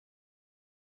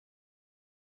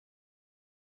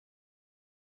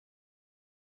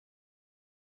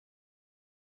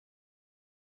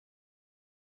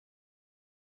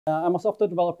I'm a software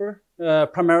developer,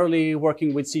 primarily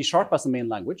working with C# as the main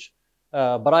language.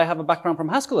 But I have a background from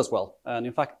Haskell as well. And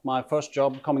in fact, my first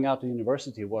job coming out of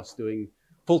university was doing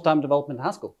full-time development in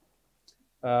Haskell.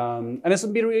 And it's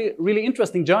been a really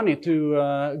interesting journey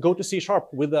to go to C#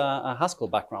 with a Haskell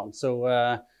background.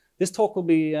 So this talk will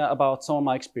be about some of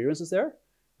my experiences there.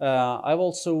 I've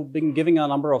also been giving a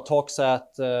number of talks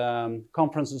at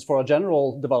conferences for a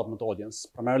general development audience,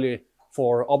 primarily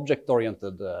for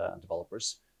object-oriented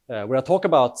developers, where I talk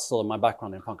about sort of my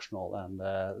background in functional and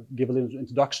give a little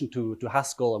introduction to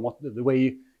Haskell and what the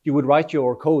way you would write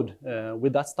your code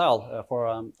with that style for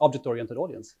an object-oriented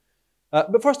audience.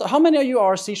 But first, how many of you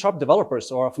are C#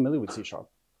 developers or are familiar with C#?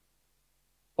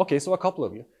 Okay, so a couple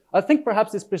of you. I think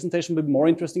perhaps this presentation will be more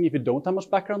interesting if you don't have much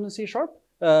background in C#.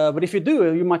 But if you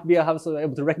do, you might be able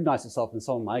to recognize yourself in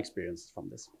some of my experiences from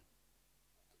this.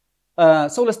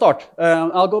 So let's start.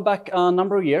 I'll go back a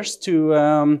number of years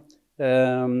to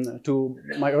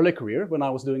my early career when I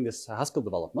was doing this Haskell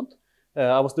development.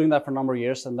 I was doing that for a number of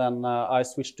years, and then I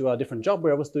switched to a different job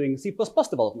where I was doing C++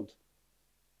 development.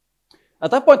 At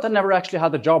that point, I never actually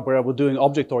had a job where I was doing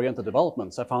object-oriented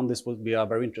development. So I found this would be a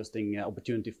very interesting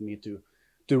opportunity for me to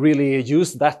really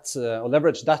use that or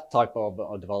leverage that type of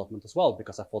development as well,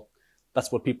 because I thought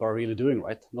that's what people are really doing,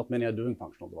 right? Not many are doing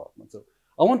functional development. So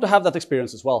I want to have that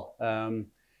experience as well. And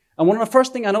one of the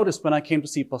first things I noticed when I came to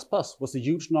C++ was the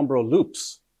huge number of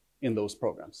loops in those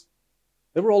programs.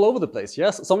 They were all over the place.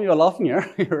 Yes, some of you are laughing here.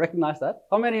 You recognize that?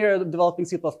 How many are developing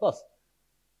C++? Oh,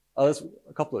 there's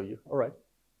a couple of you. All right.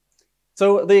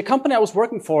 So the company I was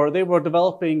working for, they were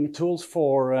developing tools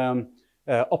for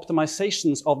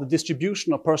optimizations of the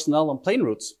distribution of personnel on plane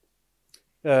routes.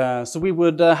 So we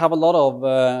would have a lot of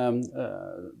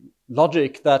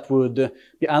logic that would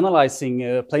be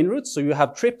analyzing plane routes. So you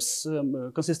have trips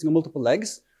consisting of multiple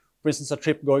legs. For instance, a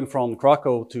trip going from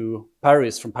Krakow to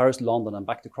Paris, from Paris to London and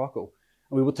back to Krakow.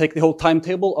 And we would take the whole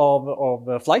timetable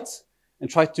of flights and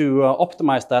try to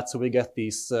optimize that so we get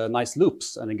these nice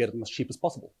loops and then get them as cheap as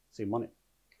possible, save money.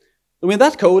 So with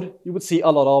that code, you would see a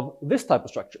lot of this type of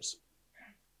structures.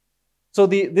 So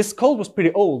this code was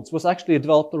pretty old. It was actually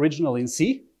developed originally in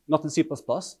C, not in C++.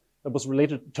 It was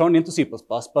turned into C++,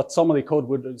 but some of the code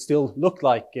would still look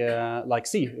like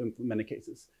C in many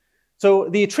cases. So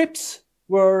the trips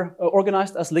were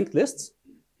organized as linked lists.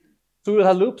 So we would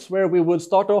have loops where we would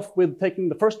start off with taking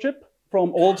the first trip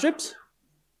from all trips.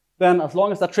 Then as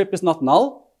long as that trip is not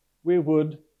null, we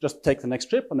would just take the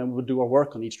next trip and then we would do our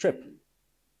work on each trip.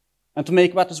 And to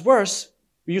make matters worse,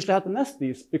 we usually had to nest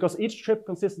these because each trip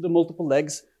consisted of multiple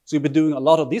legs. So you'd be doing a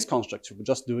lot of these constructs. We were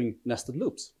just doing nested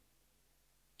loops.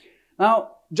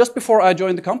 Now, just before I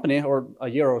joined the company, or a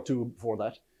year or two before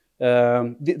that,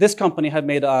 this company had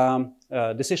made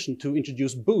a decision to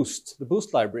introduce Boost, the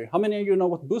Boost library. How many of you know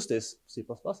what Boost is? C++?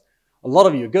 A lot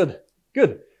of you, good,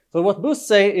 good. So what Boost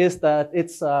say is that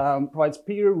it provides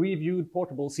peer-reviewed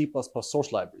portable C++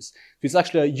 source libraries. So it's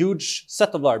actually a huge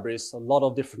set of libraries, a lot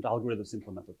of different algorithms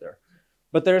implemented there.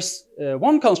 But there's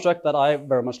one construct that I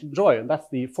very much enjoy, and that's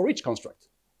the for each construct.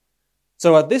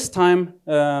 So at this time,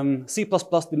 C++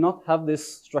 did not have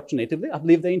this structure natively. I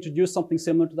believe they introduced something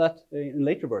similar to that in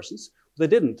later versions. They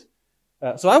didn't.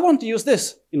 So I want to use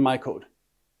this in my code.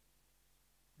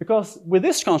 Because with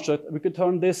this construct, we could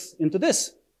turn this into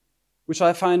this, which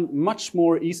I find much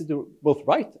more easy to both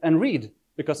write and read,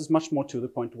 because it's much more to the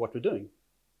point of what we're doing.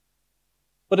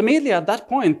 But immediately at that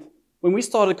point, when we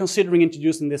started considering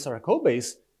introducing this as our code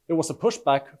base, there was a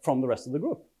pushback from the rest of the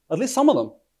group, at least some of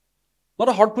them. Not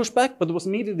a hard pushback, but there was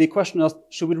immediately the question of,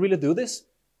 should we really do this?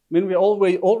 I mean, we've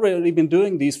already been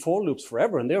doing these for loops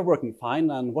forever, and they're working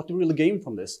fine, and what do we really gain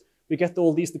from this? We get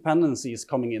all these dependencies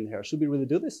coming in here. Should we really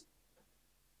do this?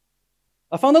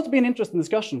 I found that to be an interesting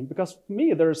discussion, because for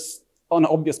me, there's an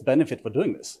obvious benefit for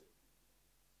doing this.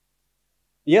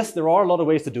 Yes, there are a lot of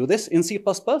ways to do this in C++.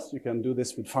 You can do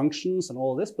this with functions and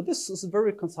all this, but this is a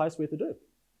very concise way to do it.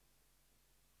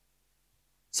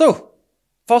 So,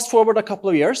 fast forward a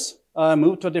couple of years, I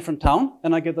moved to a different town,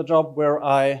 and I get a job where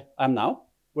I am now,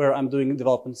 where I'm doing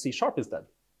development C# instead.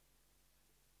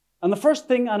 And the first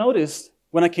thing I noticed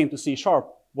when I came to C#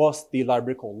 was the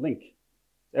library called Qlik.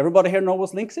 Everybody here know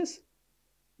what Qlik is?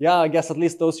 Yeah, I guess at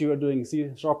least those of you who are doing C#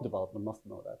 development must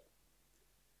know that.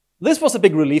 This was a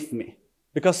big relief for me,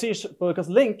 because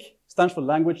Qlik stands for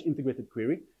Language Integrated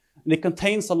Query, and it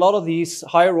contains a lot of these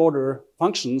higher order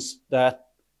functions that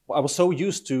I was so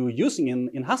used to using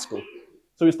in Haskell.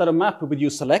 So instead of map, we would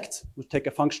use select, which take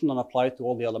a function and apply it to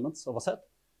all the elements of a set.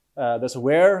 There's a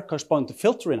where corresponding to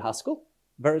filter in Haskell.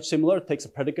 Very similar, it takes a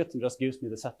predicate and just gives me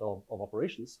the set of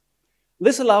operations.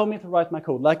 This allowed me to write my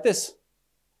code like this.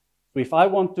 So if I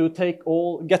want to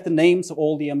get the names of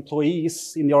all the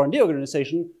employees in the R&D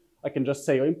organization, I can just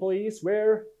say employees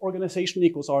where organization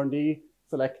equals R&D,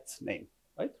 select name,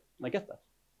 right? And I get that.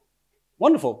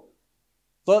 Wonderful.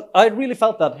 So I really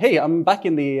felt that, hey, I'm back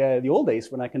in the old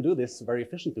days when I can do this very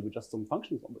efficiently with just some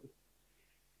functions on it.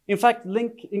 In fact,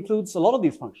 Link includes a lot of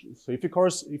these functions. So if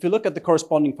you look at the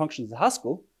corresponding functions in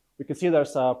Haskell, we can see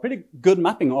there's a pretty good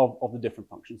mapping of the different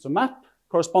functions. So map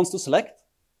corresponds to select,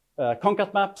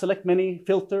 concat map, select many,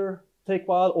 filter, take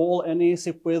while, all, any,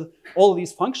 zip with, all of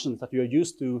these functions that you're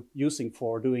used to using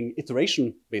for doing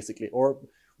iteration, basically, or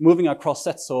moving across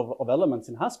sets of elements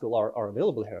in Haskell are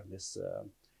available here in this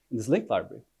Link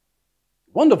library.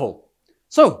 Wonderful.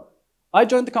 So I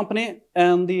joined the company,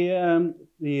 and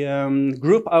the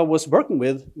group I was working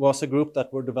with was a group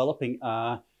that were developing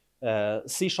a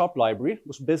C# library,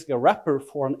 which is basically a wrapper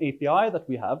for an API that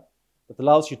we have that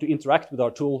allows you to interact with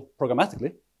our tool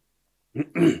programmatically.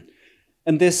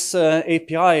 And this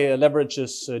API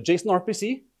leverages JSON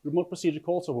RPC, remote procedure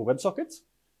calls over WebSockets.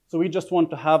 So we just want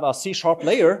to have a C#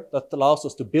 layer that allows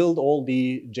us to build all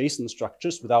the JSON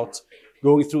structures without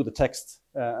going through the text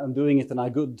and doing it in a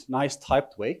good, nice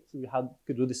typed way. So we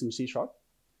could do this in C#.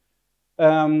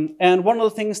 And one of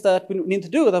the things that we need to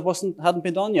do that hadn't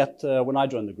been done yet when I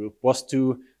joined the group was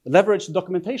to leverage the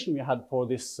documentation we had for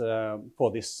this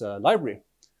library.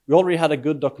 We already had a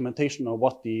good documentation of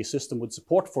what the system would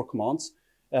support for commands,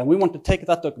 and we want to take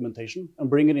that documentation and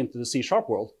bring it into the C#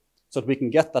 world so that we can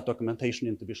get that documentation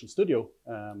into Visual Studio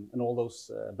and all those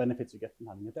benefits you get from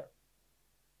having it there.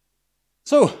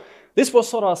 So this was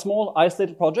sort of a small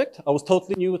isolated project. I was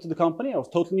totally new to the company. I was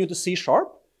totally new to C#.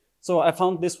 So I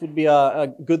found this would be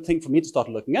a good thing for me to start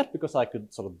looking at because I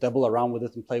could sort of dabble around with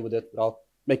it and play with it without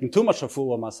making too much of a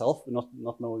fool of myself,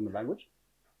 not knowing the language.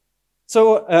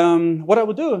 So what I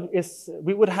would do is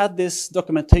we would have this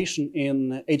documentation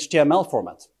in HTML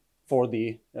format for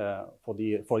the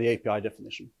API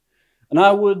definition. And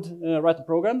I would write a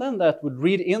program then that would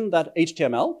read in that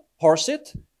HTML, parse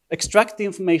it, extract the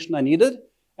information I needed,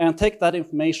 and take that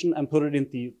information and put it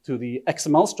into the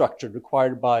XML structure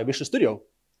required by Visual Studio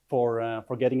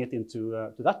for getting it into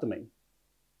that domain.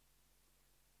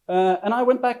 And I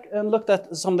went back and looked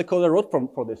at some of the code I wrote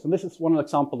for this. And this is one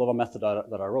example of a method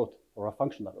that I wrote, or a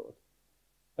function that I wrote.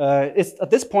 At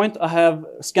this point, I have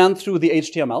scanned through the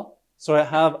HTML. So I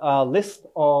have a list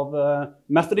of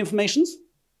method informations.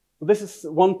 So this is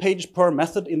 1 page per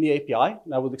method in the API,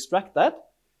 and I would extract that.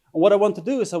 And what I want to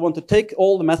do is I want to take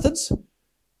all the methods,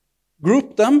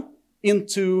 group them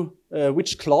into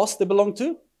which class they belong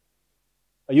to.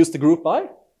 I use the group by,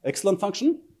 excellent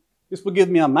function. This will give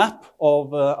me a map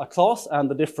of a class and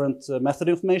the different method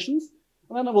informations.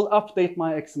 And then I will update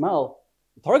my XML,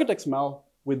 the target XML,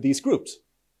 with these groups.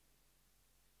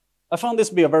 I found this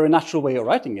to be a very natural way of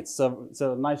writing it. It's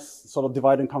a nice sort of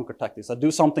divide and conquer tactics. I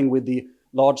do something with the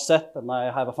large set, and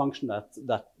I have a function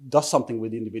that does something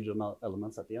with the individual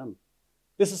elements at the end.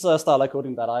 This is a style of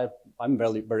coding that I'm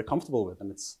very comfortable with,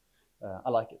 and I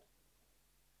like it.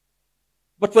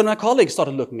 But when my colleagues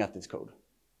started looking at this code,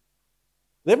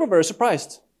 they were very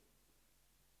surprised.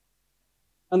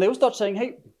 And they would start saying,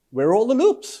 hey, where are all the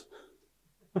loops?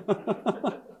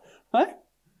 Right?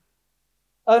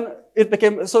 And it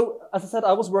became, so as I said,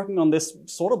 I was working on this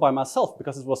sort of by myself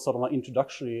because it was sort of an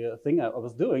introductory thing I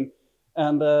was doing.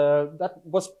 And that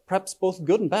was perhaps both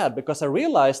good and bad because I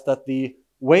realized that the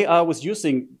way I was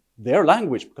using their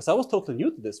language, because I was totally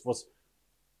new to this, was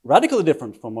radically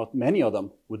different from what many of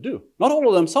them would do. Not all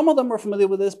of them, some of them were familiar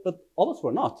with this, but others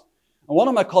were not. And one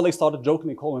of my colleagues started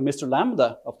jokingly calling me Mr.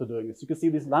 Lambda after doing this. You can see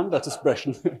these Lambda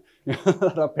expressions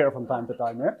that appear from time to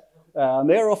time here. And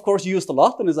they are, of course, used a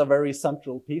lot and is a very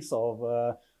central piece of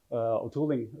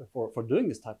tooling for doing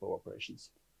this type of operations.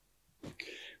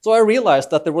 So I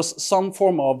realized that there was some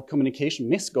form of communication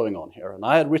miss going on here. And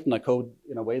I had written a code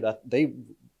in a way that they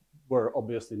were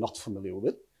obviously not familiar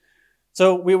with.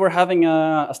 So we were having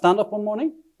a stand-up one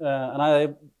morning, and I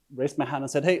raised my hand and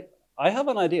said, hey, I have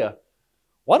an idea.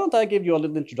 Why don't I give you a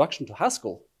little introduction to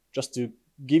Haskell, just to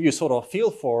give you sort of a feel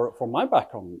for my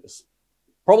background in this?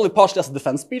 Probably partially as a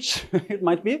defense speech, it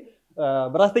might be,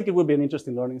 but I think it would be an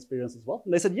interesting learning experience as well.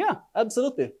 And they said, yeah,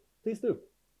 absolutely, please do.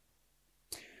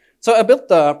 So I built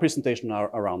a presentation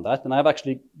around that, and I've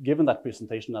actually given that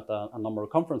presentation at a number of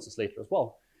conferences later as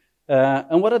well.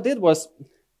 And what I did was,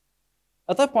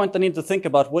 at that point, I needed to think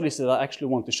about what is it I actually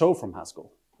want to show from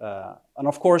Haskell. And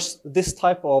of course, this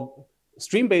type of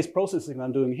stream-based processing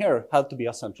I'm doing here had to be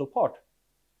a central part.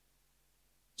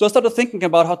 So I started thinking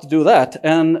about how to do that,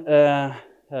 and a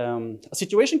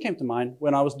situation came to mind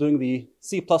when I was doing the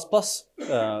C++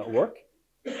 work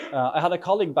I had a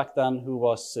colleague back then who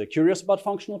was curious about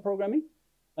functional programming,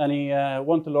 and he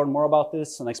wanted to learn more about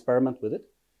this and experiment with it.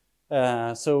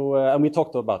 And we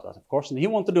talked about that, of course, and he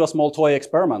wanted to do a small toy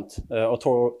experiment, or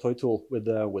toy tool with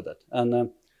it.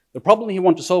 And the problem he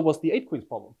wanted to solve was the 8 queens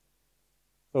problem.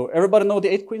 So everybody know the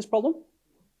 8 queens problem?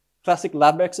 Classic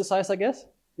lab exercise, I guess.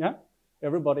 Yeah,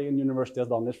 everybody in university has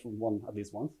done this at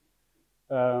least once.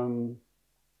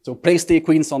 So place the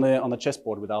queens on the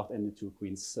chessboard without any 2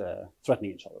 queens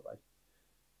threatening each other, right?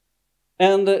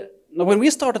 And when we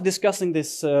started discussing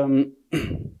this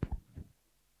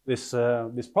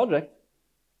this project,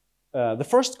 the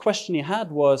first question he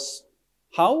had was,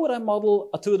 how would I model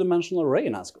a 2-dimensional array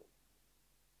in Haskell?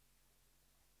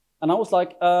 And I was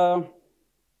like,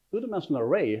 2-dimensional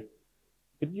array? You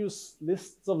could use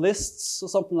lists of lists or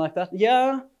something like that.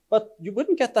 Yeah, but you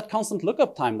wouldn't get that constant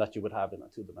lookup time that you would have in a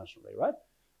 2-dimensional array, right?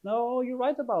 No, you're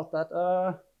right about that.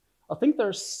 I think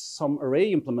there's some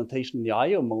array implementation in the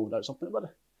IO mode or something,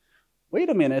 but wait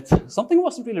a minute, something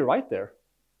wasn't really right there.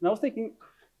 And I was thinking,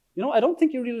 you know, I don't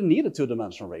think you really need a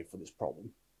 2-dimensional array for this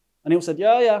problem. And he said,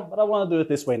 yeah, but I want to do it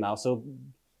this way now, so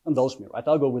indulge me, right?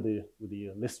 I'll go with the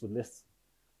list with lists.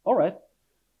 All right.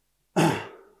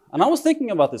 And I was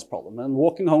thinking about this problem, and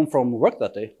walking home from work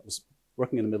that day, I was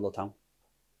working in the middle of town.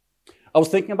 I was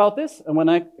thinking about this, and when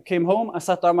I came home, I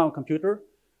sat down on my computer,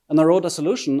 and I wrote a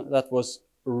solution that was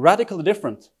radically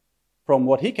different from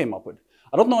what he came up with.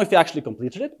 I don't know if he actually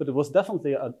completed it, but it was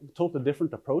definitely a totally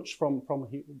different approach from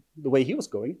the way he was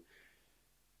going.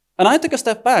 And I took a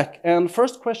step back, and the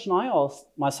first question I asked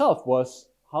myself was,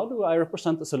 how do I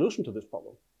represent a solution to this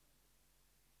problem?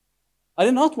 I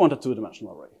did not want a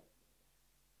 2-dimensional array.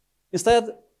 Instead,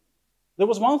 there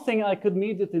was one thing I could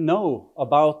immediately know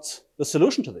about the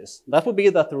solution to this. That would be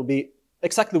that there would be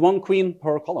exactly 1 queen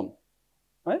per column,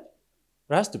 right?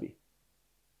 There has to be.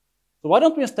 So why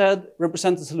don't we instead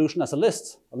represent the solution as a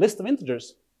list of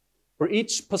integers, where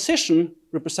each position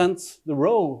represents the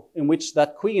row in which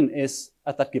that queen is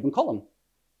at that given column.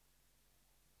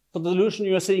 So the solution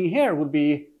you are seeing here would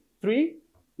be 3,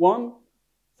 1,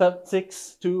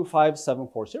 6, 2, 5, 7,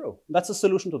 4, 0. That's a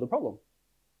solution to the problem.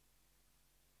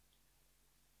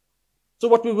 So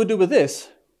what we would do with this?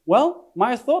 Well,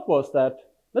 my thought was that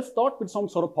let's start with some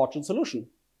sort of partial solution.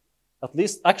 At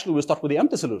least, actually, we'll start with the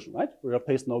empty solution, right? We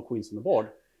replace no queens on the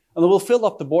board. And then we'll fill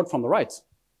up the board from the right,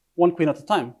 1 queen at a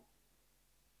time.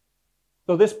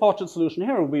 So this partial solution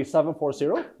here will be 7, 4,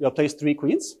 0. We replace 3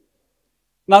 queens.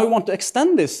 Now we want to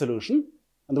extend this solution.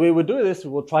 And the way we do this,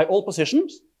 we will try all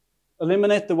positions,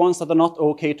 eliminate the ones that are not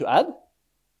okay to add.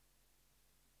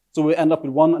 So we end up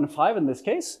with 1 and 5 in this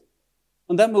case.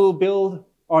 And then we will build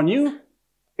our new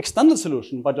extended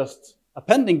solution by just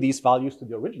appending these values to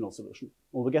the original solution.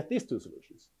 We'll get these 2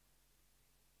 solutions.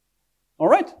 All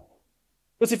right?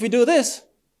 Because if we do this,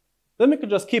 then we can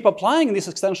just keep applying this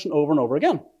extension over and over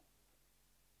again.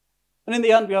 And in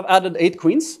the end, we have added 8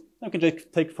 queens. Then we can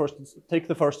just take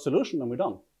the first solution, and we're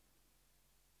done.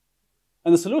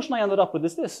 And the solution I ended up with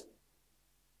is this.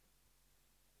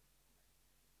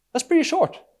 That's pretty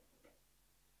short.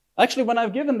 Actually, when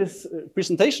I've given this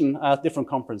presentation at different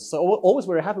conferences, I'm always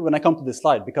very happy when I come to this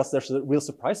slide, because there's a real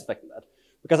surprise effect in that.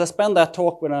 Because I spend that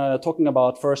talk when talking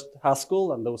about first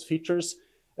Haskell and those features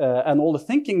and all the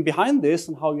thinking behind this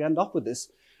and how you end up with this.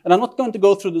 And I'm not going to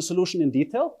go through the solution in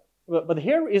detail, but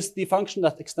here is the function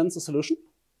that extends the solution.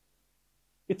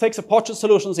 It takes a partial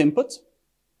solution's input,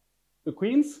 the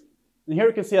queens, and here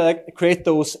you can see I create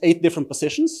those 8 different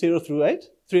positions, 0 through 8,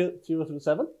 0 through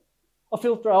 7. I'll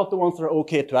filter out the ones that are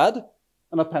okay to add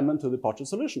and append them to the partial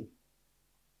solution.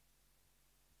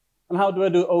 And how do I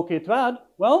do okay to add?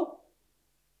 Well,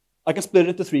 I can split it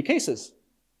into 3 cases.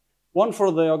 1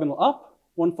 for the diagonal up,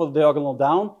 1 for the diagonal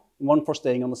down, and 1 for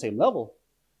staying on the same level.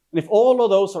 And if all of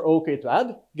those are okay to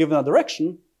add, given a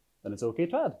direction, then it's okay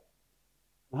to add.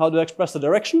 And how do I express the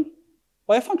direction?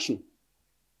 By a function.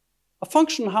 A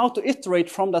function how to iterate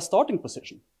from that starting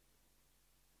position.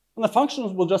 And the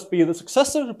functions will just be the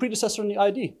successor, the predecessor, and the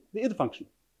ID, the id function.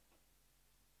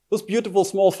 Those beautiful,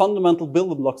 small, fundamental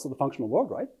building blocks of the functional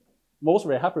world, right? I'm always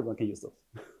very happy when I can use those.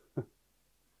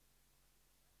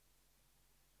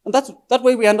 And that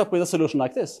way we end up with a solution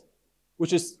like this,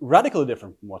 which is radically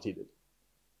different from what he did.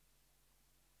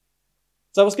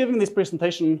 So I was giving this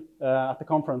presentation at the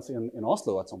conference in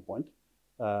Oslo at some point.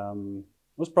 It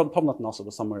was probably not in Oslo,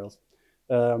 but somewhere else.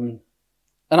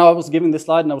 And I was giving this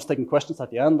slide, and I was taking questions at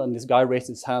the end, and this guy raised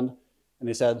his hand, and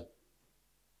he said,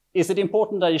 is it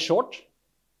important that he's short?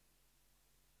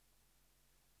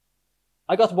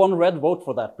 I got 1 red vote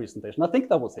for that presentation. I think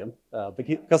that was him,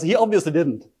 because he obviously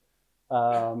didn't.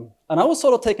 And I was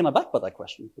sort of taken aback by that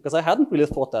question because I hadn't really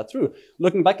thought that through.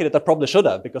 Looking back at it, I probably should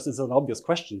have because it's an obvious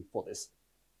question for this.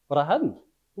 But I hadn't.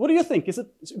 What do you think? Is it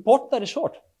important that it's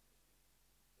short?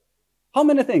 How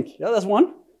many think? Yeah, that's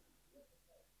one.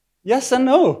 Yes and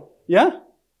no. Yeah?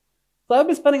 So I've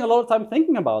been spending a lot of time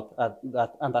thinking about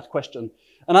that question.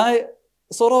 And I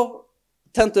sort of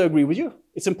tend to agree with you.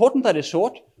 It's important that it's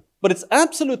short, but it's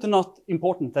absolutely not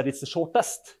important that it's the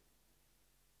shortest.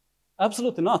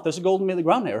 Absolutely not. There's a golden middle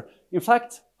ground here. In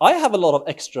fact, I have a lot of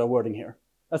extra wording here.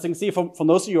 As you can see from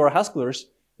those of you who are Haskellers,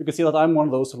 you can see that I'm one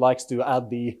of those who likes to add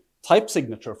the type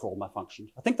signature for all my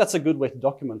functions. I think that's a good way to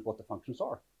document what the functions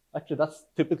are. Actually, that's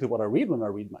typically what I read when I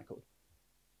read my code.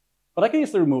 But I can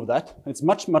easily remove that. It's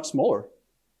much, much smaller,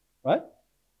 right?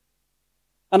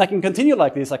 And I can continue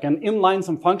like this. I can inline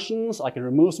some functions, I can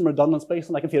remove some redundant space,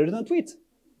 and I can fit it in a tweet.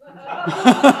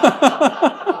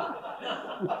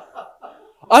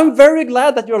 I'm very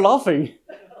glad that you're laughing,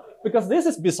 because this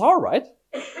is bizarre, right?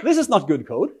 This is not good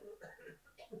code.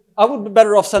 I would be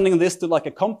better off sending this to like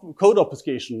a code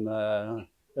obfuscation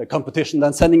competition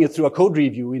than sending it through a code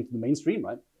review into the mainstream,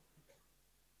 right?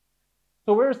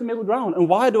 So where's the middle ground? And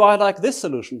why do I like this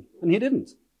solution and he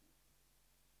didn't?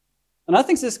 And I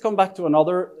think this comes back to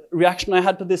another reaction I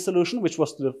had to this solution, which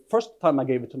was the first time I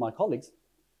gave it to my colleagues,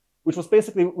 which was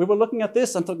basically, we were looking at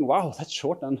this and thinking, wow, that's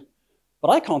short, but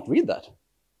I can't read that.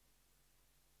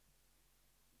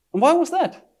 And why was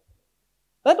that?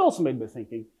 That also made me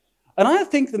thinking. And I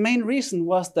think the main reason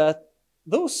was that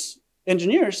those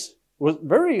engineers were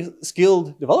very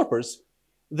skilled developers.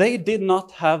 They did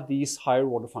not have these higher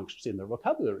order functions in their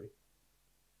vocabulary.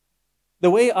 The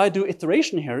way I do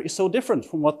iteration here is so different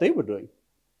from what they were doing.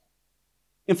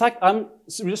 In fact, I'm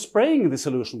spraying the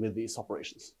solution with these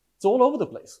operations. It's all over the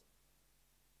place.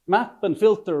 Map and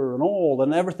filter and all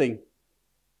and everything.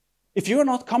 If you're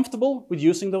not comfortable with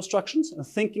using those instructions and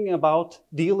thinking about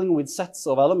dealing with sets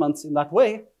of elements in that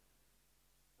way,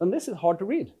 then this is hard to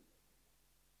read.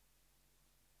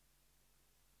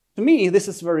 To me, this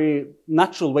is a very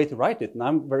natural way to write it, and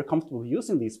I'm very comfortable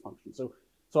using these functions.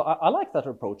 So I like that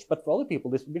approach, but for other people,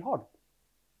 this would be hard.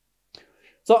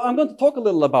 So I'm going to talk a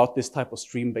little about this type of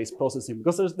stream-based processing,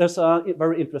 because there's a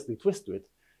very interesting twist to it.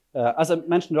 As I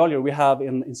mentioned earlier, we have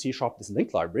in C# this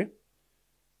link library.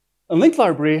 A link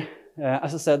library,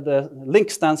 as I said, the link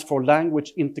stands for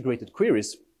Language Integrated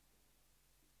Queries.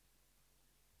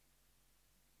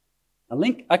 A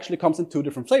link actually comes in two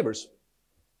different flavors.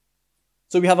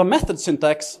 So we have a method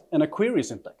syntax and a query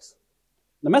syntax.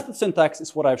 The method syntax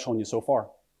is what I've shown you so far.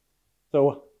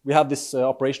 So we have this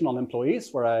operation on employees,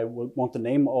 where I will want the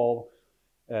name of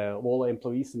all the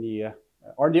employees in the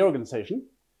R&D organization.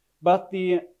 But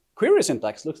the query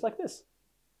syntax looks like this.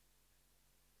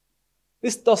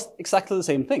 This does exactly the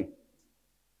same thing.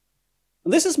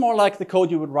 And this is more like the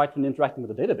code you would write when interacting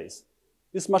with a database.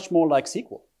 This is much more like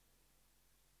SQL.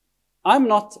 I'm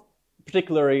not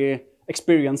particularly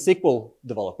experienced SQL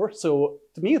developer, so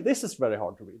to me, this is very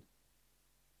hard to read.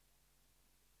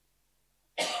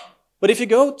 But if you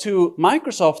go to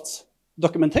Microsoft's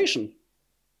documentation,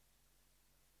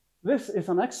 this is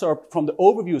an excerpt from the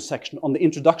overview section on the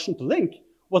introduction to Link.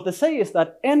 What they say is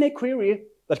that any query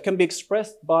that can be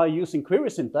expressed by using query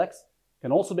syntax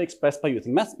can also be expressed by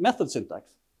using method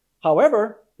syntax.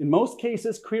 However, in most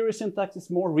cases, query syntax is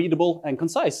more readable and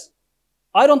concise.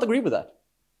 I don't agree with that.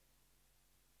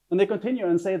 And they continue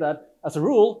and say that, as a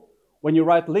rule, when you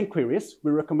write link queries,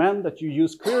 we recommend that you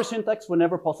use query syntax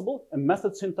whenever possible and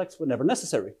method syntax whenever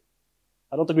necessary.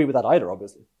 I don't agree with that either,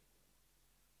 obviously.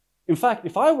 In fact,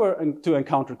 if I were to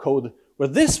encounter code where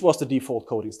this was the default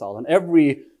coding style and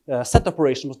every set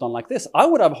operation was done like this, I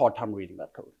would have a hard time reading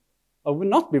that code. I would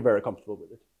not be very comfortable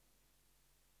with it.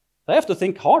 I have to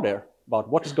think hard there about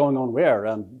what is going on where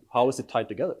and how is it tied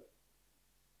together.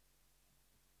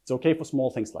 It's okay for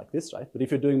small things like this, right? But if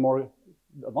you're doing more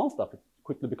advanced stuff, it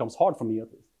quickly becomes hard for me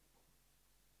at least.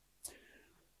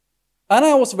 And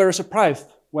I was very surprised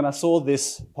when I saw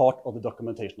this part of the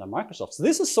documentation at Microsoft. So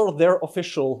this is sort of their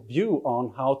official view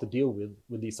on how to deal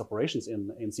with these operations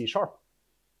in C#.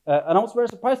 And I was very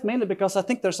surprised mainly because I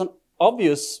think there's an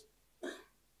obvious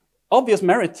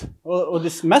merit, or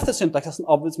this method syntax has an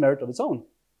obvious merit of its own.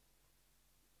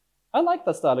 I like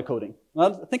that style of coding.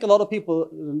 And I think a lot of people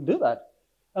do that.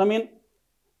 And I mean,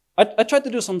 I tried to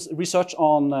do some research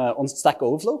on Stack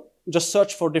Overflow, just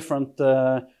search for different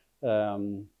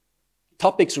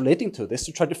topics relating to this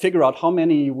to try to figure out how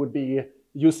many would be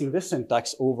using this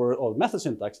syntax over or method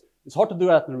syntax. It's hard to do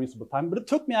that in a reasonable time, but it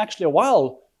took me actually a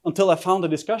while until I found a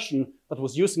discussion that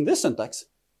was using this syntax,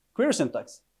 query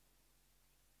syntax.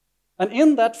 And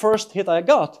in that first hit I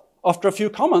got, after a few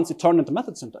comments, it turned into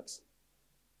method syntax.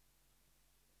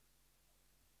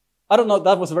 I don't know,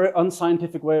 that was a very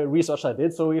unscientific way of research I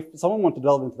did, so if someone wanted to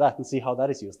delve into that and see how that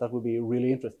is used, that would be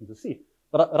really interesting to see.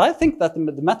 But I think that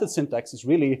the method syntax is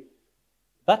really,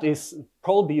 that is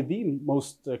probably the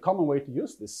most common way to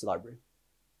use this library.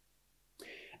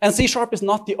 And C# is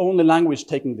not the only language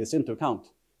taking this into account.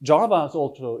 Java has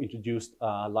also introduced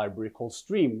a library called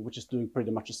Stream, which is doing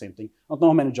pretty much the same thing. I don't know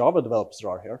how many Java developers there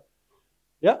are here.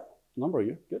 Yeah, a number of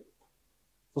you, good.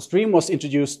 So Stream was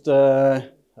introduced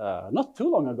not too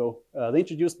long ago.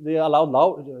 They allowed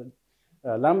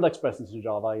Lambda expressions in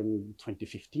Java in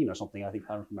 2015 or something, I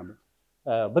don't remember.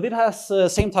 But it has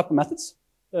same type of methods,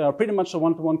 pretty much a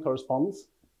one-to-one correspondence,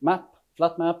 map,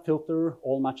 flat map, filter,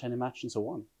 all match, any match, and so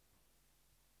on.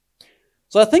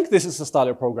 So I think this is a style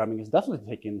of programming is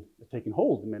definitely taking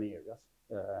hold in many areas,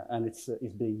 and it's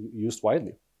being used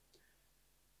widely.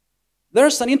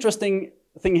 There's an interesting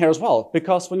thing here as well,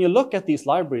 because when you look at these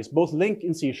libraries, both Qlik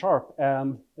in C#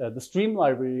 and the Stream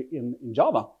library in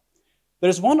Java,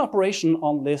 there's one operation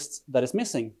on lists that is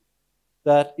missing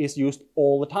that is used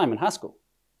all the time in Haskell.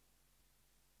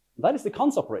 That is the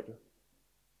cons operator.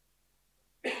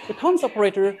 The cons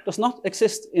operator does not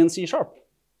exist in C#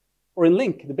 or in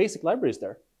Qlik, the basic library is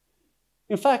there.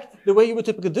 In fact, the way you would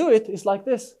typically do it is like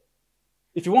this.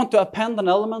 If you want to append an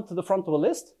element to the front of a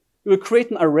list, you would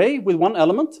create an array with one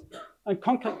element and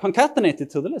concatenate it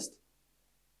to the list.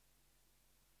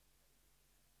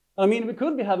 I mean, we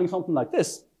could be having something like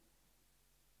this.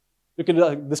 We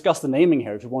could discuss the naming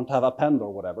here if you want to have append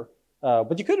or whatever.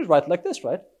 But you could write it like this,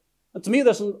 right? And to me,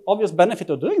 there's an obvious benefit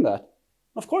of doing that.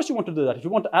 Of course you want to do that. If you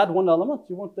want to add one element,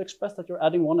 you want to express that you're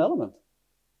adding one element.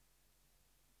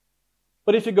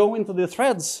 But if you go into the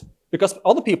threads, because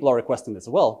other people are requesting this as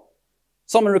well,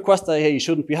 someone requests that, hey,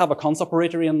 shouldn't we have a cons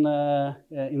operator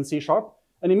in C#?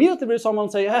 And immediately there's someone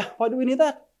say, why do we need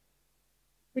that?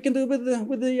 We can do it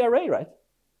with the array, right?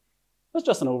 That's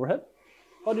just an overhead.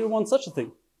 Why do you want such a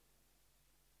thing?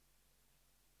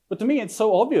 But to me, it's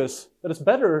so obvious that it's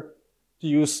better to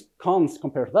use cons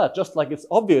compared to that, just like it's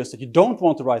obvious that you don't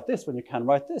want to write this when you can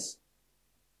write this.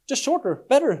 Just shorter,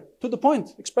 better, to the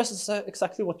point, expresses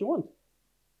exactly what you want.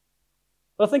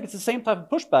 But I think it's the same type of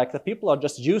pushback that people are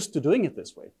just used to doing it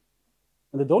this way.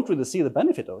 And they don't really see the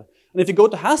benefit of it. And if you go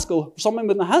to Haskell, for someone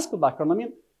with a Haskell background, I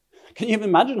mean, can you even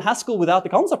imagine Haskell without the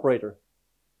cons operator?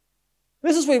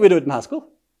 This is the way we do it in Haskell.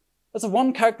 That's a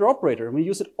one-character operator, and we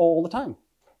use it all the time.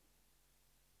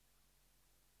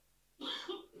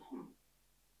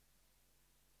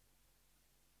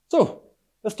 So,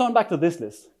 let's turn back to this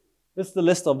list. This is the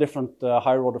list of different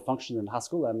higher-order functions in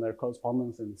Haskell and their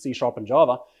correspondence in C# and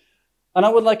Java. And I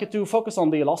would like you to focus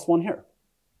on the last one here,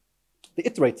 the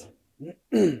iterate.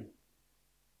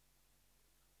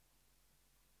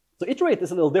 So iterate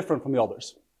is a little different from the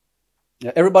others.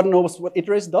 Everybody knows what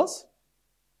iterate does?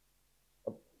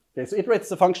 Okay, so iterate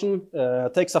is a function,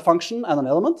 takes a function and an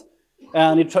element,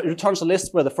 and it returns a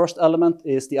list where the first element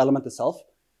is the element itself.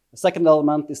 The second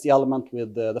element is the element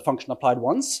with the function applied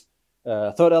once.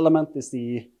 Third element is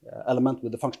the element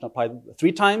with the function applied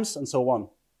 3 times, and so on.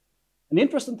 An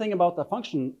interesting thing about that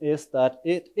function is that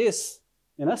it is,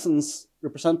 in essence,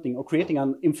 representing or creating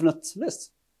an infinite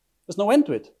list. There's no end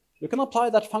to it. You can apply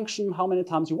that function how many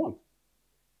times you want.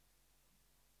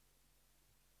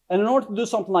 And in order to do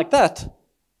something like that,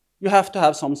 you have to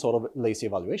have some sort of lazy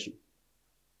evaluation.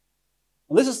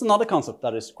 And this is another concept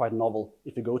that is quite novel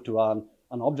if you go to an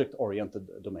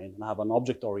object-oriented domain and have an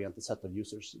object-oriented set of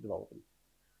users developing.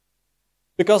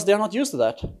 Because they're not used to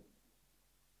that.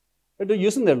 They're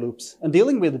using their loops and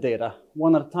dealing with the data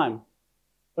one at a time.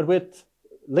 But with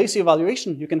lazy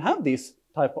evaluation, you can have these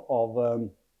type of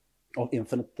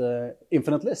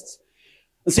infinite lists.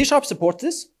 And C# supports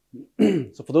this.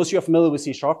 So for those of you who are familiar with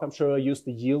C#, I'm sure I used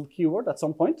the yield keyword at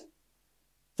some point.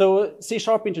 So C#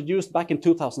 introduced back in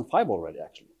 2005 already,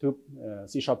 actually,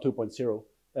 C# 2.0,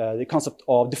 the concept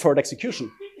of deferred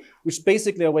execution, which is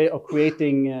basically a way of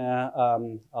creating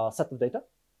a set of data.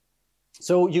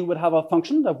 So you would have a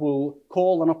function that will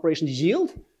call an operation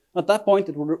yield. At that point,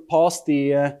 it will pass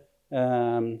the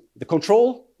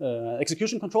control,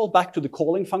 execution control back to the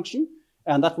calling function,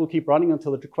 and that will keep running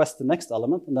until it requests the next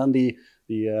element, and then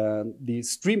the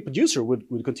stream producer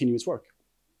would continue its work.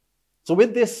 So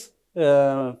with this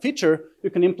feature, you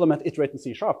can implement iterate in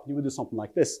C#. You would do something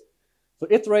like this. So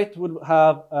iterate would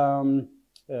have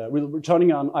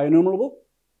returning an IEnumerable,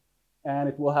 and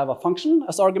it will have a function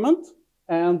as argument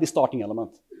and the starting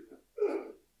element.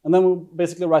 And then we'll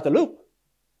basically write a loop.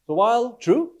 So while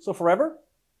true, so forever,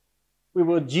 we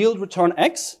would yield return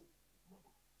x.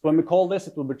 So when we call this,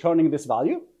 it will be returning this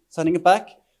value, sending it back,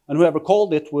 and whoever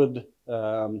called it would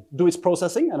do its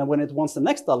processing, and when it wants the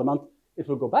next element, it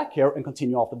will go back here and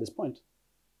continue after this point.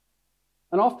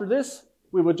 And after this,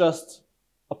 we would just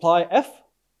apply f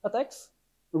at x,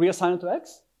 reassign it to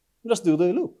x, and just do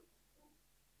the loop.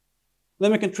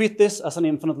 Then we can treat this as an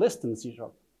infinite list in C#.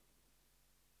 So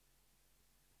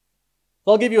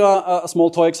I'll give you a small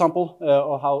toy example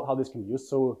of how this can be used.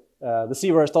 So the C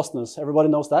versus everybody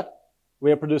knows that.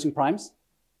 We are producing primes.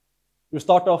 We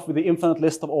start off with the infinite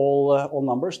list of all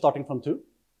numbers, starting from 2.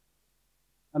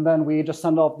 And then we just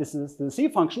send off this is the C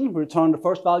function. We return the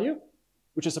first value,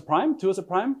 which is a prime, 2 is a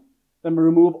prime. Then we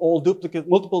remove all duplicate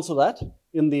multiples of that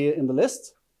in the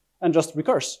list and just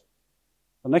recurse.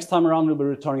 The next time around, we'll be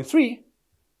returning 3.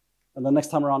 And the next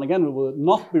time around again, we will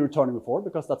not be returning 4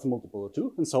 because that's a multiple of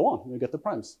 2, and so on. We get the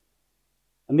primes.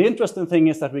 And the interesting thing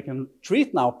is that we can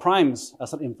treat now primes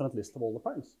as an infinite list of all the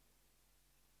primes.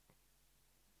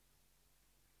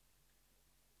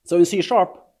 So in C#,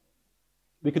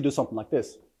 we could do something like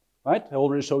this, right? I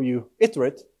already showed you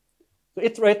iterate. So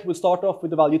iterate would start off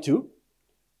with the value 2,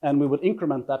 and we would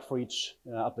increment that for each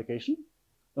application.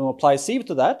 Then we'll apply sieve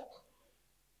to that.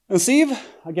 And sieve,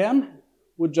 again,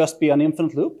 would just be an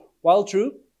infinite loop, while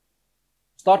true.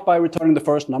 Start by returning the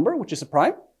first number, which is a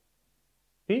prime.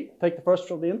 P, take the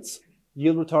first of the ints,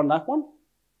 yield return that one.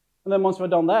 And then once we've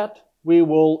done that, we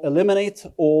will eliminate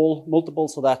all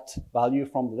multiples of that value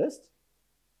from the list.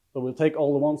 So we'll take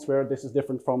all the ones where this is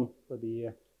different from, where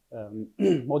the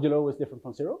modulo is different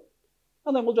from 0.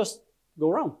 And then we'll just go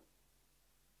around.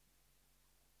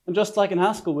 And just like in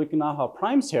Haskell, we can now have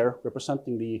primes here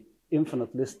representing the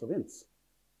infinite list of ints.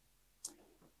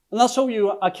 And I'll show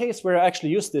you a case where I actually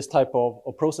use this type of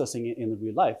processing in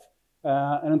real life.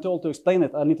 And in order to explain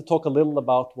it, I need to talk a little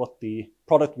about what the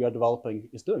product we are developing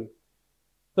is doing.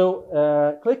 So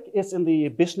Qlik is in the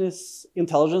business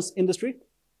intelligence industry.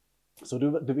 So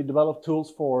do we develop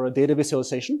tools for data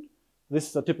visualization? This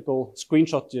is a typical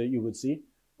screenshot you would see,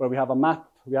 where we have a map,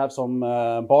 we have some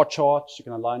bar charts, you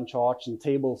can align charts and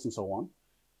tables and so on.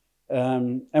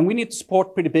 And we need to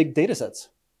support pretty big data sets.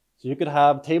 So you could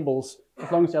have tables,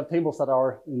 as long as you have tables that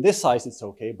are in this size, it's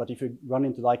okay. But if you run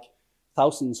into like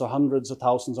thousands or hundreds of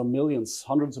thousands or millions,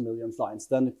 hundreds of millions lines,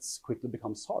 then it quickly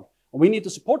becomes hard. And we need to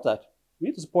support that. We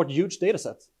need to support huge data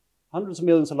sets. Hundreds of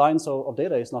millions of lines of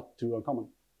data is not too uncommon.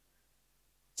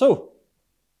 So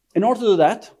in order to do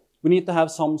that, we need to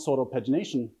have some sort of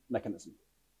pagination mechanism.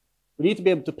 We need to be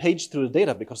able to page through the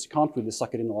data because you can't really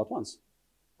suck it in all at once.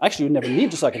 Actually, you never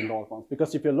need to suck it in all at once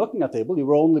because if you're looking at a table, you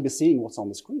will only be seeing what's on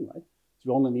the screen, right? So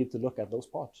you only need to look at those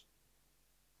parts.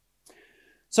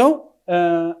 So,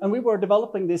 and we were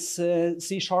developing this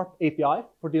C# API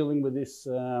for dealing with this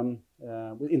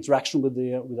with interaction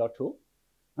with our tool.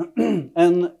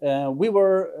 And we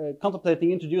were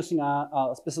contemplating introducing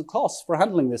a special class for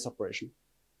handling this operation,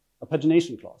 a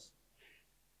pagination class.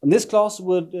 And this class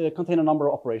would contain a number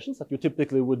of operations that you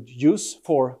typically would use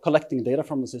for collecting data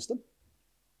from the system.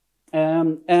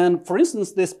 And for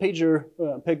instance, this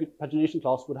pagination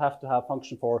class would have to have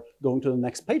function for going to the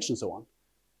next page and so on.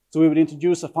 So we would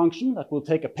introduce a function that will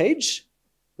take a page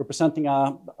representing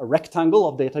a rectangle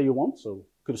of data you want. So you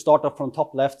could start off from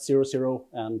top left, 0, 0,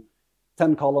 and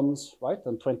 10 columns, right,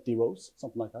 and 20 rows,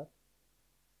 something like that.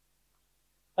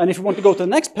 And if you want to go to the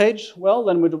next page, well,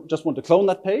 then we just want to clone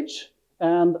that page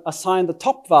and assign the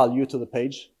top value to the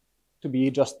page to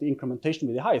be just the incrementation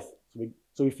with the height.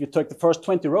 So if you take the first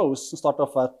 20 rows and start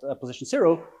off at position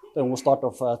 0, then we'll start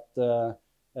off at the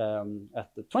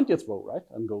 20th row, right,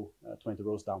 and go 20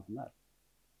 rows down from that.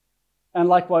 And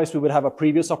likewise, we would have a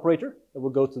previous operator that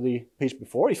will go to the page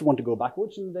before if you want to go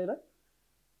backwards in the data.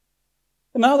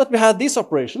 And now that we had these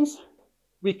operations,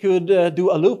 we could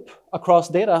do a loop across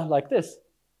data like this.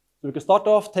 So we could start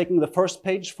off taking the first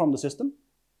page from the system.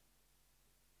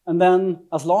 And then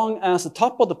as long as the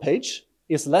top of the page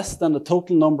is less than the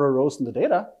total number of rows in the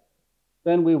data,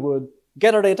 then we would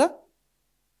get our data.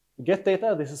 Get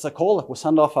data, this is a call that will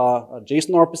send off a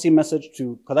JSON RPC message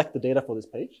to collect the data for this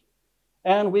page.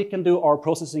 And we can do our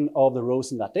processing of the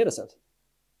rows in that data set.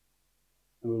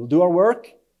 And we will do our work,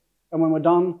 and when we're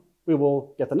done, we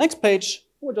will get the next page,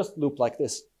 and we'll just loop like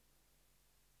this.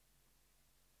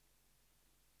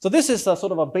 So this is a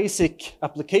sort of a basic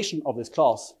application of this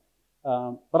class.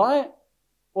 But I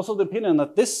also have the opinion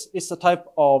that this is the type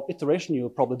of iteration you'll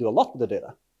probably do a lot with the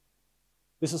data.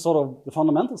 This is sort of the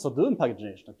fundamentals of doing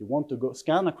pagination, that you want to go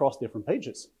scan across different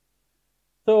pages.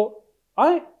 So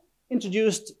I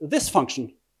introduced this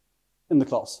function in the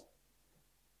class.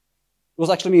 It was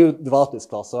actually me who developed this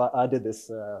class, so I did this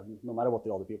no matter what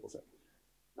the other people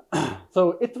said.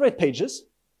 So iterate pages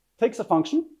takes a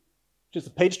function, which is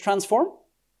a page transform,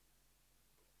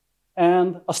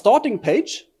 and a starting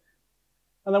page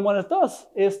And then what it does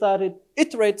is that it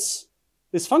iterates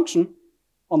this function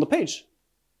on the page.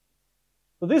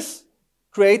 So this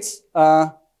creates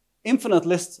an infinite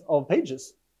list of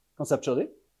pages, conceptually.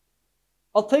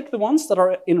 I'll take the ones that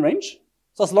are in range.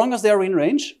 So as long as they are in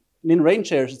range, and in range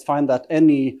here is defined that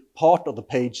any part of the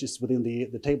page is within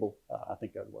the table, I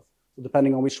think it was. So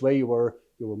depending on which way you were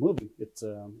moving, it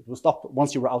will stop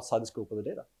once you were outside the scope of the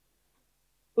data.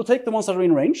 We'll take the ones that are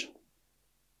in range,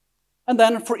 and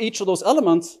then for each of those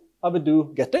elements, I would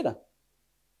do get data.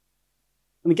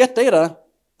 And the get data,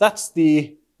 that's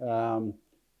the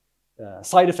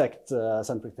side effect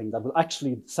centric thing that will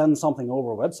actually send something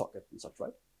over a WebSocket and such,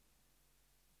 right?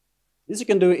 This you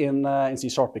can do in C#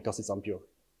 because it's unpure.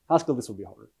 Haskell, this will be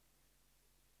harder.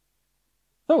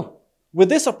 So with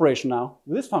this operation now,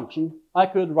 with this function, I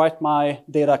could write my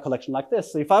data collection like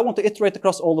this. So if I want to iterate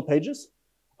across all the pages,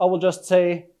 I will just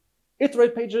say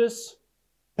iterate pages,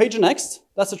 page next.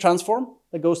 That's a transform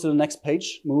that goes to the next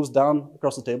page, moves down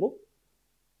across the table.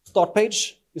 Start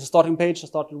page is a starting page I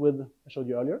started with, I showed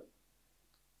you earlier.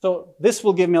 So this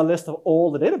will give me a list of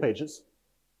all the data pages.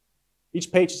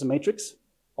 Each page is a matrix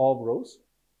of rows.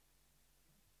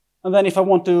 And then if I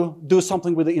want to do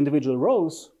something with the individual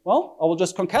rows, well, I will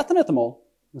just concatenate them all.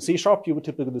 In C#, you would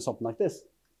typically do something like this.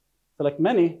 Select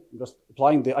many, I'm just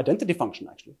applying the identity function,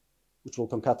 actually, which will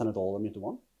concatenate all of them into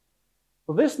one.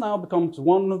 So this now becomes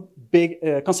one big,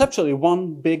 conceptually,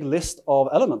 one big list of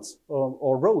elements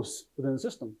or rows within the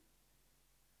system.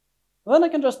 And then I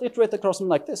can just iterate across them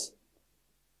like this.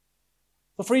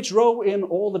 So for each row in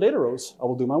all the data rows, I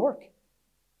will do my work.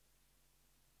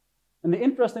 And the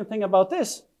interesting thing about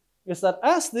this is that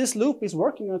as this loop is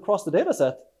working across the data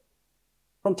set,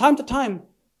 from time to time,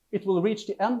 it will reach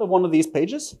the end of one of these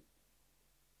pages.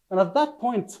 And at that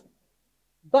point,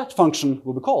 that function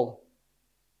will be called.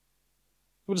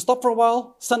 It will stop for a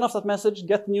while, send off that message,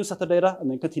 get the new set of data,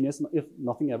 and then continue as if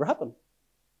nothing ever happened.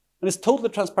 And it's totally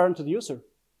transparent to the user.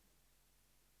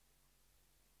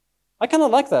 I kind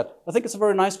of like that. I think it's a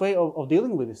very nice way of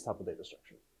dealing with this type of data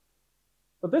structure.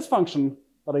 But this function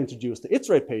that I introduced, the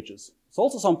iterate pages, is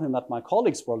also something that my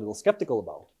colleagues were a little skeptical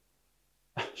about.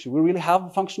 Should we really have a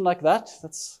function like that?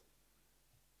 That's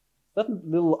a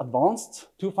little advanced,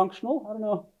 too functional? I don't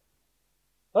know.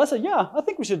 But I said, yeah, I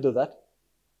think we should do that.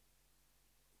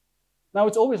 Now,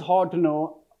 it's always hard to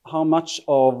know how much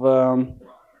of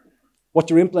what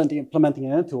you're implementing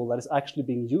in a tool that is actually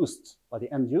being used by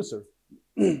the end user.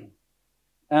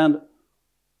 And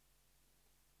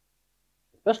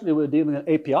especially with dealing with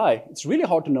an API, it's really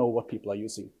hard to know what people are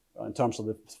using in terms of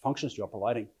the functions you are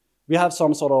providing. We have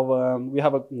some sort of, we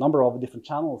have a number of different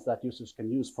channels that users can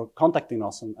use for contacting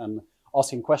us and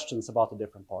asking questions about the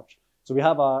different parts. So we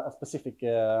have a specific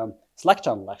Slack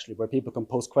channel, actually, where people can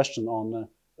post questions on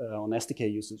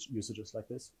SDK usages like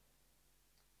this.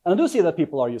 And I do see that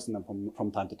people are using them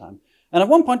from time to time. And at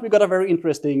one point, we got a very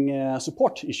interesting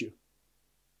support issue,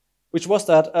 which was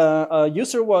that a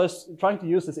user was trying to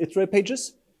use these iterate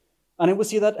pages, and he would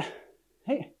see that,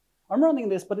 hey, I'm running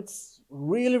this, but it's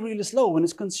really, really slow, and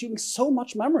it's consuming so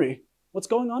much memory. What's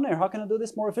going on here? How can I do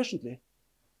this more efficiently?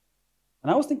 And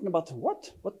I was thinking about,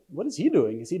 what is he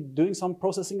doing? Is he doing some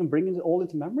processing and bringing it all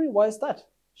into memory? Why is that?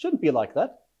 Shouldn't be like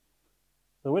that.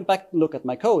 So I went back to look at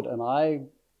my code, and I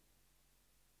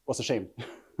was ashamed.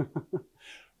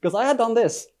 Because I had done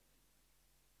this.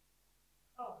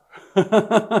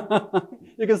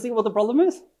 You can see what the problem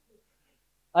is?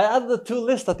 I added the to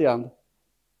list at the end.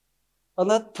 And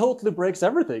that totally breaks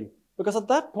everything. Because at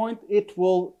that point, it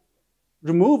will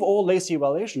remove all lazy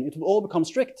evaluation. It will all become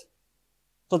strict.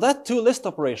 So that to list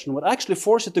operation would actually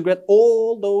force it to get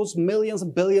all those millions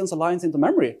and billions of lines into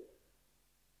memory.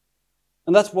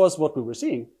 And that was what we were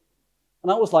seeing.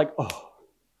 And I was like, oh.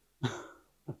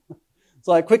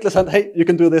 So I quickly said, hey, you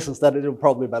can do this instead. It'll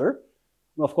probably be better.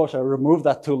 And of course, I removed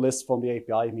that to list from the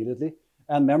API immediately.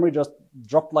 And memory just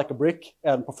dropped like a brick.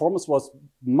 And performance was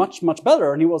much, much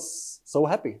better. And he was so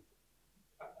happy.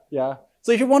 Yeah.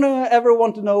 So if you ever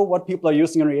want to know what people are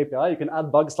using on your API, you can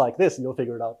add bugs like this and you'll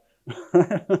figure it out.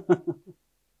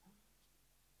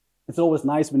 It's always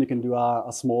nice when you can do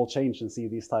a small change and see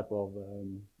these type of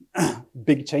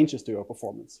big changes to your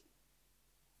performance.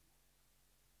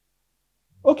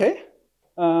 Okay.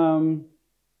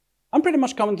 I'm pretty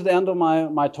much coming to the end of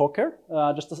my talk here.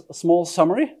 Just a small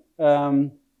summary.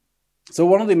 So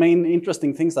one of the main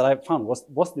interesting things that I found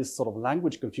was this sort of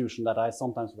language confusion that I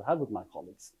sometimes would have with my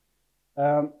colleagues.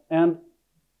 And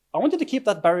I want you to keep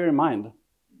that barrier in mind.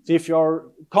 So if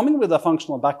you're coming with a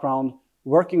functional background,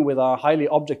 working with a highly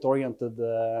object-oriented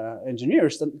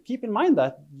engineers, then keep in mind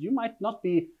that you might not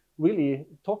be really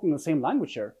talking the same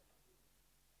language here.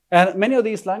 And many of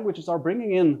these languages are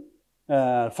bringing in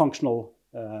functional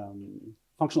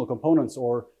components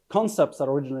or concepts that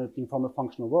are originating from the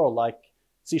functional world, like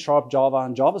C#, Java,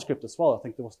 and JavaScript as well. I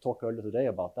think there was talk earlier today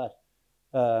about that.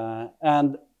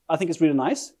 And I think it's really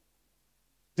nice.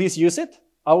 Please use it.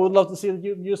 I would love to see it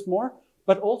used more,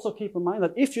 but also keep in mind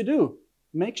that if you do,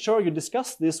 make sure you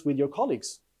discuss this with your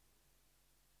colleagues,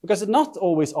 because it's not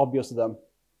always obvious to them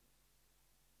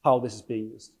how this is being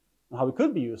used, and how it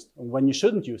could be used, and when you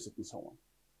shouldn't use it, and so on.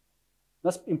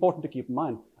 That's important to keep in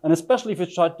mind. And especially if you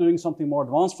try doing something more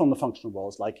advanced from the functional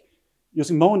worlds, like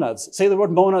using monads. Say the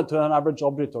word monad to an average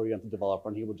object-oriented developer,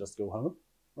 and he would just go, huh?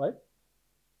 Right?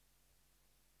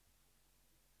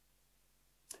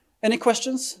 Any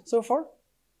questions so far?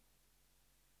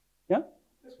 Yeah?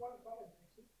 Just one comment,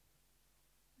 actually.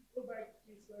 Go back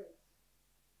 3 slides.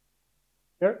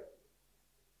 Here?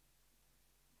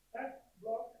 That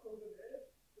block over there,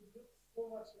 it looks so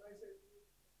much nicer.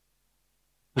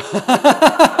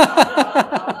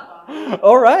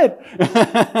 All right.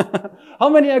 How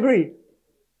many agree?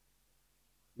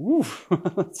 Oof.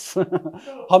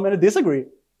 How many disagree?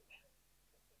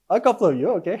 A couple of you,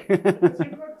 okay. So you've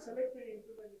got selected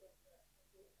implement like that.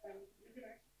 And you can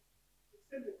actually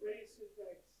extend the query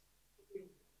syntax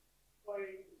by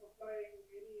applying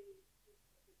any.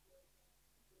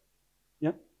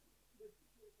 Yeah.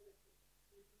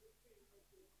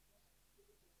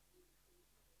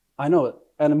 I know it.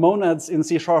 And monads in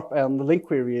C# and the link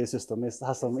query system has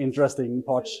some interesting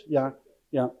parts. Yeah,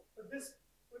 yeah. But this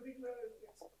particular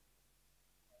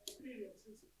experience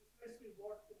is precisely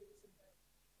what the syntax.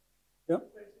 Yeah.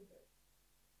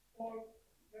 For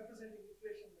representing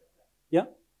equation like that. Yeah.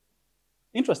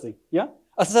 Interesting. Yeah.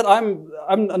 As I said,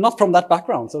 I'm not from that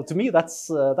background, so to me that's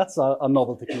a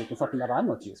novel technique and something that I'm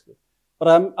not used with.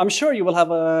 But I'm sure you will have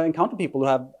encounter people who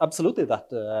have absolutely that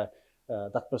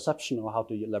perception of how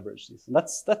to leverage these. And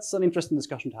that's an interesting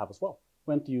discussion to have as well,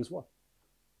 when to use what.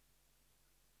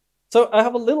 So I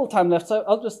have a little time left, so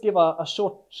I'll just give a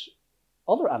short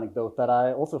other anecdote that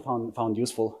I also found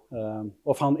useful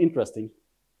or found interesting.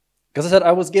 Because I said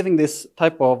I was giving this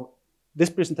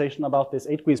presentation about this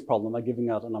 8 quiz problem by giving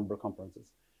out a number of conferences.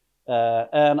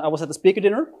 And I was at the speaker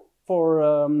dinner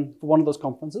for one of those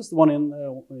conferences, the one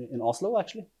in Oslo,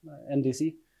 actually,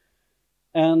 NDC.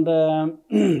 And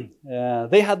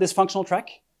they had this functional track.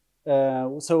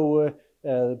 The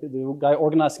guy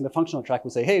organizing the functional track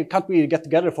would say, "Hey, can't we get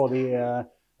together for the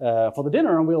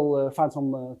dinner and we'll find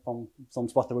some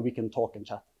spot where we can talk and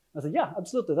chat?" I said, "Yeah,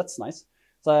 absolutely, that's nice."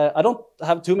 So I don't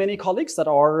have too many colleagues that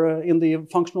are in the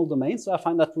functional domain, so I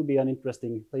find that would be an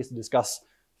interesting place to discuss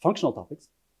functional topics.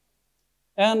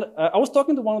 And I was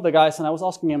talking to one of the guys and I was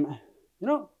asking him, you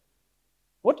know,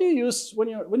 what do you use when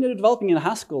you're developing in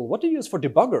Haskell? What do you use for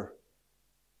debugger?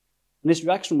 And his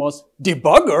reaction was,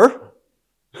 "Debugger?"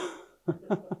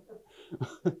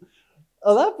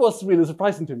 That was really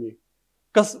surprising to me,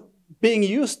 because being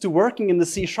used to working in the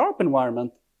C#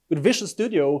 environment with Visual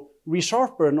Studio,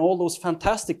 ReSharper, and all those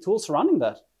fantastic tools surrounding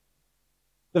that,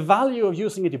 the value of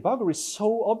using a debugger is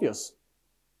so obvious.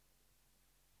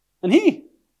 And he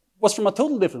was from a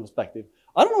totally different perspective.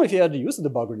 I don't know if he had used a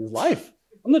debugger in his life.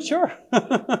 I'm not sure.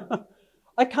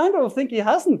 I kind of think he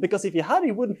hasn't, because if he had,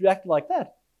 he wouldn't react like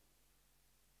that.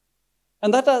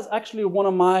 And that is actually one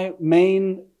of my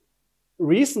main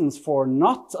reasons for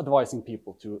not advising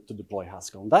people to deploy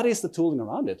Haskell. And that is the tooling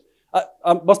around it.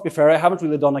 I must be fair, I haven't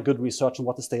really done a good research on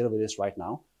what the state of it is right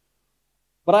now.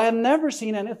 But I have never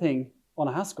seen anything on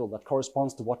Haskell that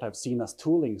corresponds to what I've seen as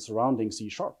tooling surrounding C#.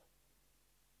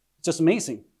 It's just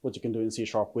amazing what you can do in C#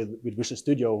 with Visual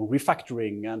Studio,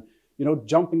 refactoring, and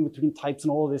jumping between types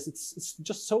and all of this. It's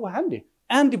just so handy.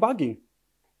 And debugging.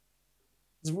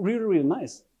 It's really, really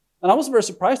nice. And I was very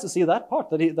surprised to see that part,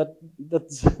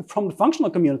 that from the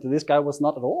functional community, this guy was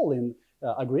not at all in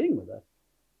agreeing with that.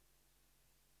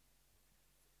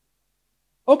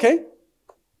 Okay.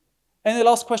 Any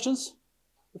last questions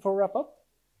before we wrap up?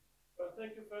 Well,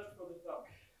 thank you first for the talk.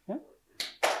 Yeah.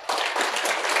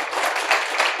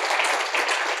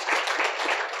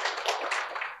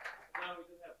 Now we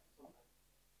just have some.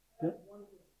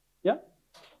 Yeah.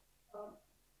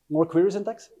 More query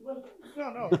syntax? Well,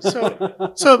 no.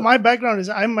 So my background is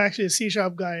I'm actually a C#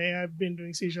 guy. I've been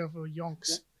doing C# for yonks.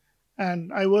 Yeah.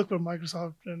 And I work for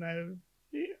Microsoft, and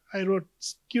I wrote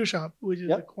Q#, which is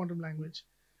a quantum language.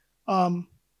 And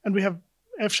we have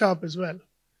F# as well.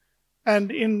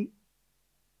 And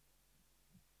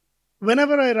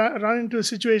whenever I run into a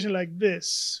situation like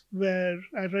this, where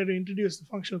I try to introduce the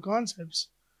functional concepts,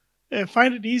 I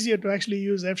find it easier to actually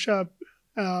use F#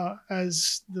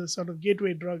 as the sort of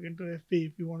gateway drug into FP,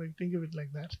 if you want to think of it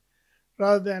like that,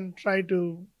 rather than try to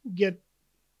get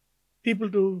people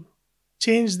to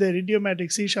change their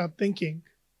idiomatic C# thinking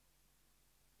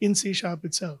in C#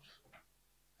 itself.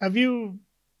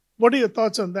 What are your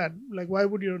thoughts on that? Like, why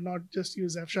would you not just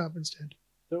use F# instead?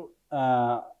 So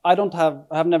I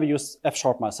have never used F#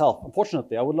 myself.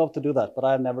 Unfortunately, I would love to do that, but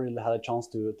I've never really had a chance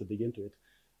to dig into it.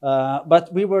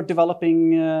 But we were developing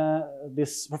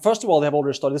this. First of all, they have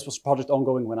already started. This was a project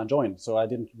ongoing when I joined, so I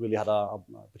didn't really have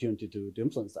an opportunity to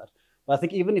influence that. But I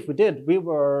think even if we did, we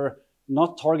were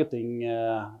not targeting.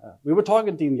 We were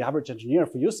targeting the average engineer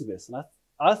for using this, and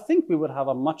I think we would have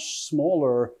a much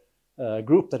smaller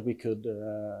group that we could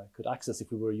access if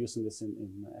we were using this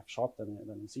in F# than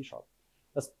in C#.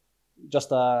 That's just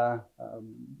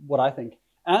what I think.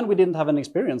 And we didn't have any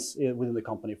experience within the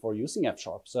company for using F#,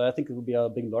 so I think it would be a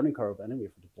big learning curve anyway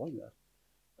for deploying that.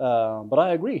 But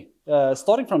I agree.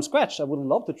 Starting from scratch, I would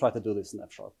love to try to do this in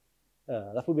F#.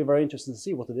 That would be very interesting to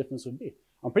see what the difference would be.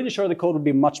 I'm pretty sure the code would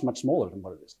be much, much smaller than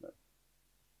what it is now.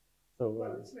 So,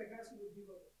 it's like Haskell with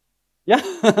debugger. Yeah,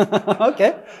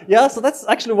 okay. Yeah, so that's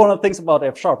actually one of the things about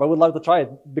F#. I would like to try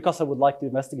it because I would like to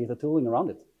investigate the tooling around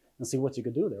it and see what you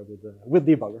could do there with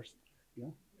debuggers. Yeah.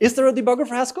 Is there a debugger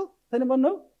for Haskell? Does anyone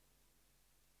know?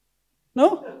 No?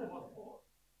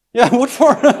 Yeah, what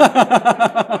for?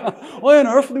 Why on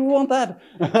earth do we want that?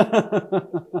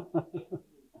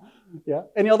 Yeah.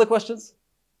 Any other questions?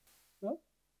 No?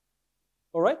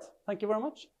 All right. Thank you very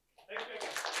much. Thank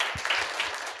you.